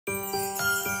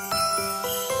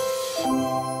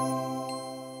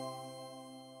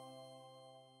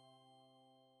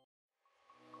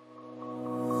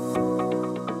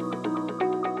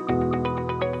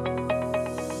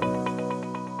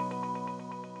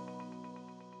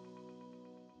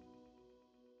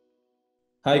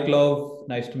Hi, Claude.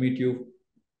 Nice to meet you.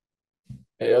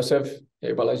 Hey Yosef,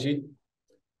 hey Balaji.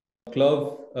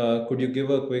 Claude, could you give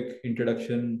a quick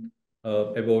introduction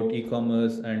about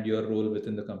e-commerce and your role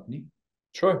within the company?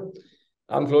 Sure.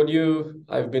 I'm Claudio.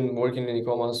 I've been working in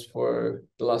e-commerce for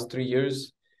the last 3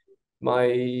 years.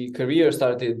 My career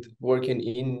started working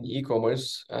in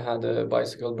e-commerce. I had a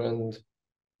bicycle brand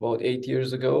about 8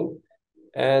 years ago.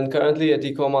 And currently at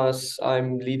eComas,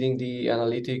 I'm leading the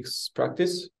analytics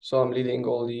practice. So I'm leading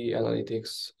all the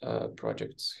analytics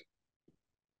projects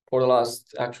for the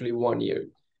last actually 1 year.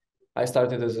 I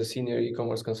started as a senior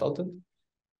e-commerce consultant.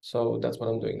 So that's what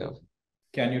I'm doing now.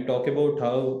 Can you talk about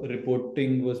how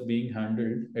reporting was being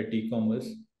handled at e-commerce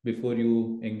before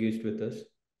you engaged with us?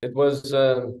 It was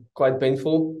quite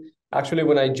painful. Actually,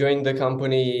 when I joined the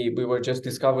company, we were just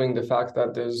discovering the fact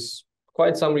that there's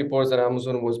quite some reports that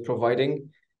Amazon was providing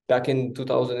back in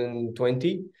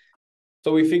 2020.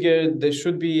 So we figured there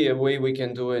should be a way we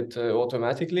can do it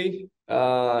automatically,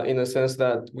 in a sense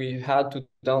that we had to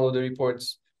download the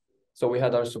reports. So we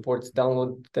had our supports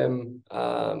download them.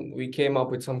 We came up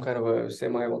with some kind of a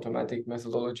semi-automatic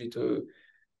methodology to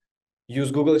use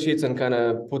Google Sheets and kind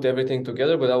of put everything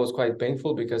together, but that was quite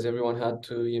painful because everyone had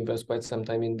to invest quite some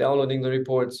time in downloading the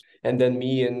reports. And then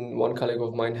me and one colleague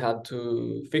of mine had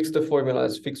to fix the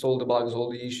formulas, fix all the bugs, all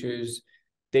the issues.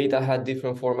 Data had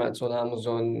different formats on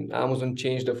Amazon. Amazon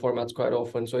changed the formats quite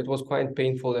often. So it was quite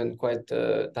painful and quite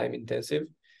time intensive.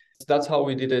 That's how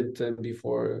we did it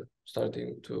before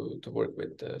starting to work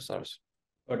with Saras.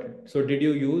 Got it. So did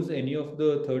you use any of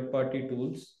the third-party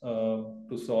tools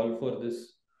to solve for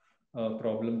this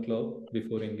problem, Claude,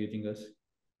 before engaging us?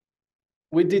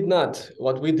 We did not.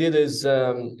 What we did is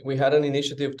we had an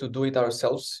initiative to do it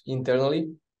ourselves internally.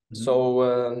 Mhm.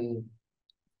 So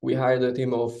we hired a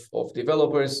team of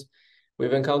developers.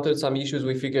 We've encountered some issues.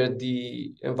 We figured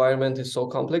the environment is so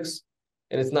complex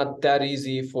and it's not that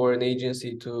easy for an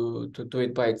agency to do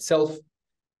it by itself.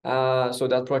 So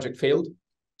that project failed.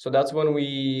 So that's when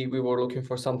we were looking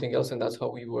for something else, and that's how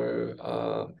we were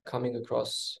coming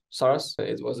across Saras.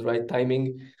 It was the right timing,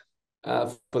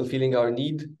 fulfilling our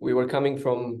need. We were coming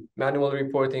from manual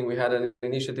reporting. We had an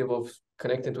initiative of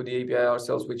connecting to the API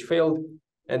ourselves, which failed.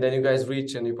 And then you guys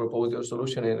reached and you proposed your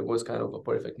solution, and it was kind of a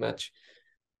perfect match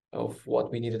of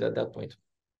what we needed at that point.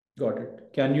 Got it.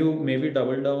 Can you maybe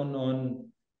double down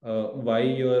on why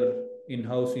your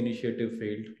in-house initiative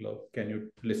failed, Claude? Can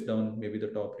you list down maybe the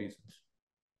top reasons?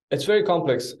 It's very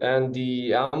complex, and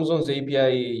the Amazon's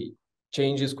API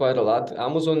changes quite a lot.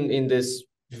 Amazon in this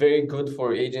very good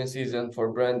for agencies and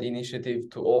for brand initiative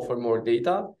to offer more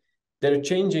data. They're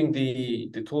changing the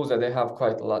tools that they have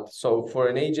quite a lot. So for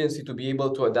an agency to be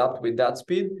able to adapt with that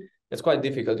speed, it's quite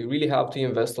difficult. You really have to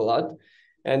invest a lot.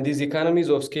 And these economies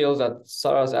of scale that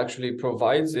Saras actually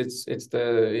provides, it's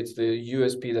the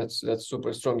USP that's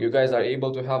super strong. You guys are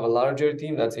able to have a larger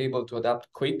team that's able to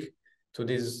adapt quick to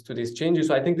these changes.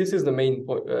 So I think this is the main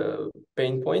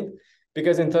pain point,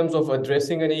 because in terms of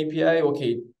addressing an API,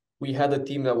 okay, we had a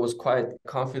team that was quite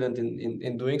confident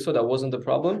in doing so. That wasn't the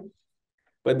problem.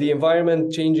 But the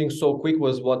environment changing so quick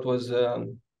was what was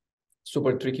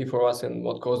super tricky for us and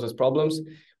what caused us problems.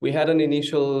 We had an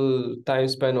initial time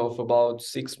span of about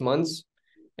 6 months.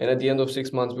 And at the end of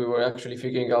 6 months, we were actually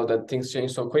figuring out that things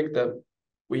changed so quick that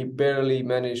we barely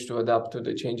managed to adapt to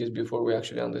the changes before we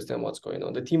actually understand what's going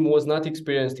on. The team was not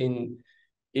experienced in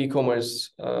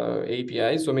e-commerce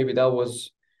API, so maybe that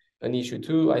was an issue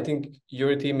too. I think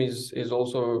your team is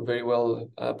also very well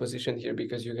positioned here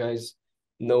because you guys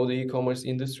know the e-commerce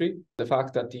industry. The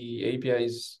fact that the API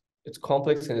it's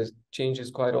complex and it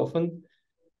changes quite often.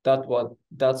 That's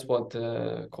what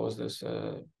caused us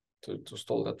to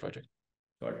stall that project.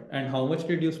 Got it. And how much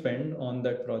did you spend on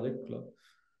that project, Claude?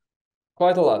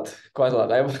 Quite a lot, quite a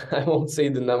lot. I won't say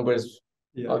the numbers,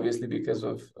 Yeah. obviously, because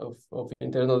of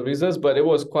internal reasons, but it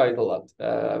was quite a lot.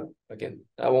 Again,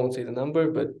 I won't say the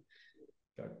number, but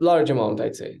large amount,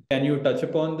 I'd say. Can you touch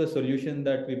upon the solution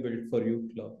that we built for you,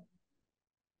 Claude?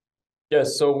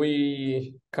 Yes, so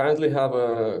we currently have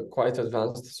a quite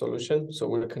advanced solution. So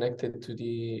we're connected to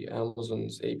the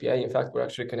Amazon's API. In fact, we're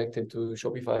actually connected to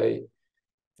Shopify,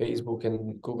 Facebook,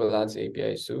 and Google Ads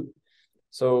APIs too.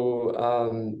 So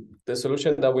the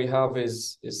solution that we have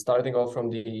is starting off from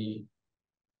the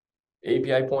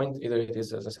API point, either it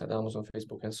is, as I said, Amazon,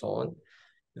 Facebook, and so on.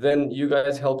 Then you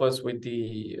guys help us with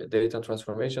the data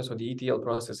transformation. So the ETL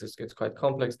process gets quite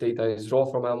complex. Data is raw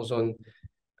from Amazon.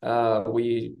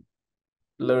 We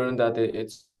learned that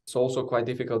it's also quite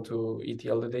difficult to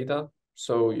ETL the data.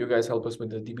 So you guys help us with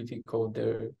the DBT code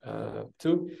there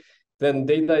too. Then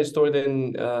data is stored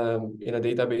in a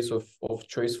database of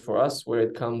choice for us, where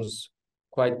it comes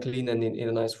quite clean and in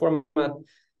a nice format.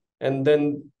 And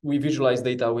then we visualize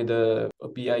data with a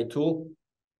BI tool.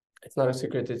 It's not a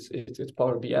secret, it's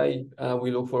Power BI. We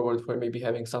look forward for maybe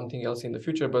having something else in the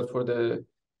future, but for the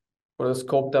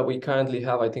scope that we currently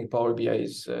have, I think Power BI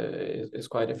is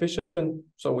quite efficient.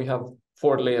 So we have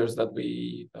 4 layers that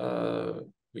we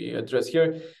address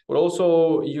here. We're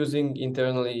also using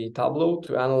internally Tableau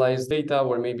to analyze data,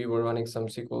 where maybe we're running some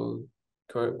SQL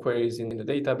queries in the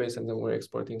database, and then we're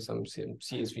exporting some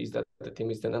CSVs that the team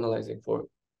is then analyzing for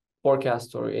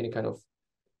forecasts or any kind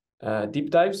of deep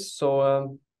dives.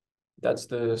 So that's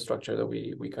the structure that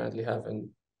we currently have and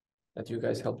that you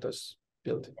guys helped us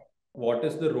build. What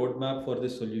is the roadmap for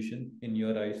this solution in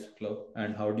your eyes, Club?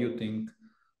 And how do you think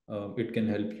it can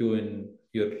help you in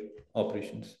your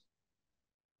operations?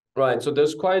 Right. So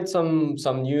there's quite some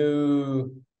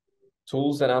new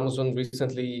tools that Amazon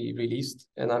recently released,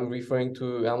 and I'm referring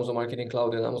to Amazon Marketing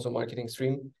Cloud and Amazon Marketing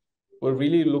Stream. We're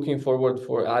really looking forward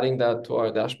for adding that to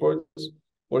our dashboards.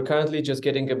 We're currently just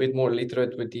getting a bit more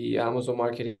literate with the Amazon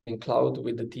Marketing Cloud,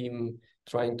 with the team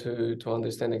trying to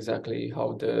understand exactly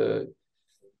how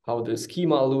the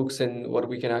schema looks and what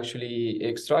we can actually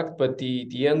extract. But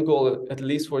the end goal, at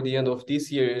least for the end of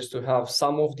this year, is to have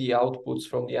some of the outputs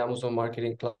from the Amazon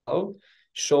Marketing Cloud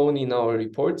shown in our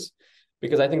reports,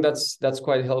 because I think that's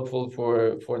quite helpful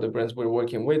for the brands we're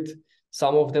working with.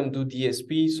 Some of them do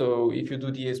DSP. So if you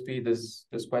do DSP, there's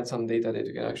quite some data that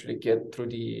you can actually get through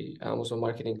the Amazon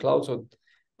Marketing Cloud. So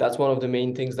that's one of the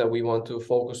main things that we want to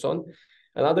focus on.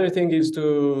 Another thing is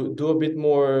to do a bit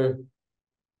more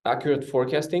accurate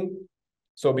forecasting.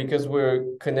 So because we're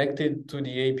connected to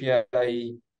the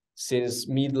API since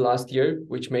mid last year,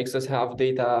 which makes us have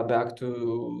data back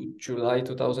to July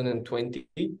 2020,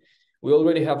 we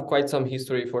already have quite some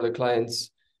history for the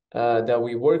clients that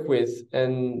we work with.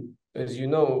 And as you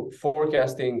know,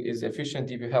 forecasting is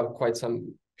efficient if you have quite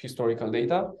some historical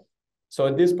data. So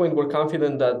at this point, we're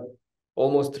confident that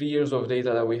almost 3 years of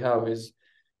data that we have is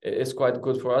quite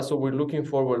good for us. So we're looking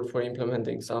forward for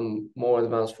implementing some more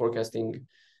advanced forecasting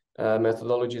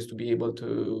methodologies to be able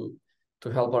to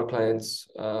help our clients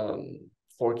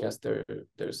forecast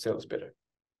their sales better.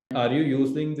 Are you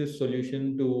using this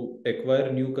solution to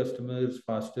acquire new customers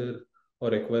faster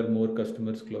or acquire more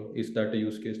customers, Club? Is that a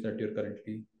use case that you're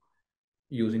currently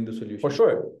using the solution? For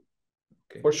sure.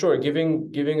 Okay. For sure.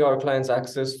 Giving our clients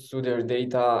access to their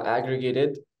data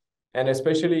aggregated. And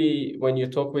especially when you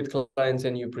talk with clients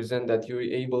and you present that you're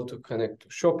able to connect to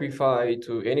Shopify,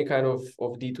 to any kind of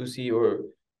D2C, or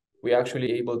we're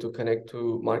actually able to connect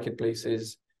to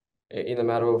marketplaces in a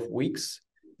matter of weeks.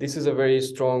 This is a very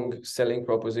strong selling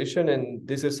proposition, and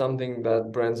this is something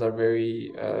that brands are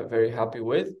very, very happy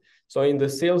with. So in the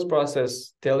sales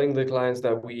process, telling the clients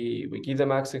that we give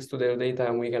them access to their data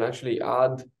and we can actually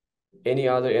add any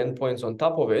other endpoints on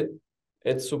top of it,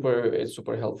 it's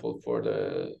super helpful for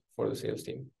the sales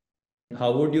team.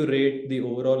 How would you rate the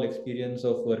overall experience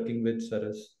of working with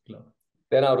Saras, Club?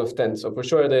 10 out of 10. So for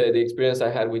sure, the experience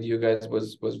I had with you guys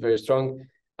was very strong.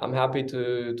 I'm happy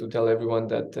to tell everyone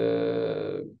that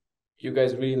you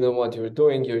guys really know what you're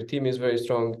doing. Your team is very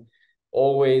strong,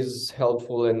 always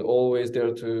helpful, and always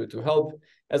there to help.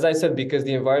 As I said, because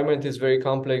the environment is very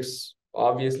complex,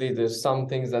 obviously there's some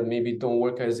things that maybe don't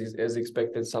work as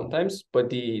expected sometimes, but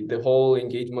the whole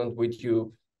engagement with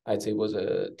you, I'd say, was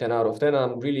a 10 out of 10.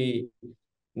 I'm really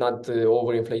not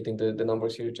overinflating the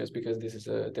numbers here just because this is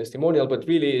a testimonial, but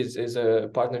really is a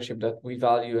partnership that we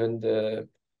value and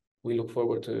we look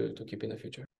forward to keep in the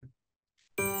future.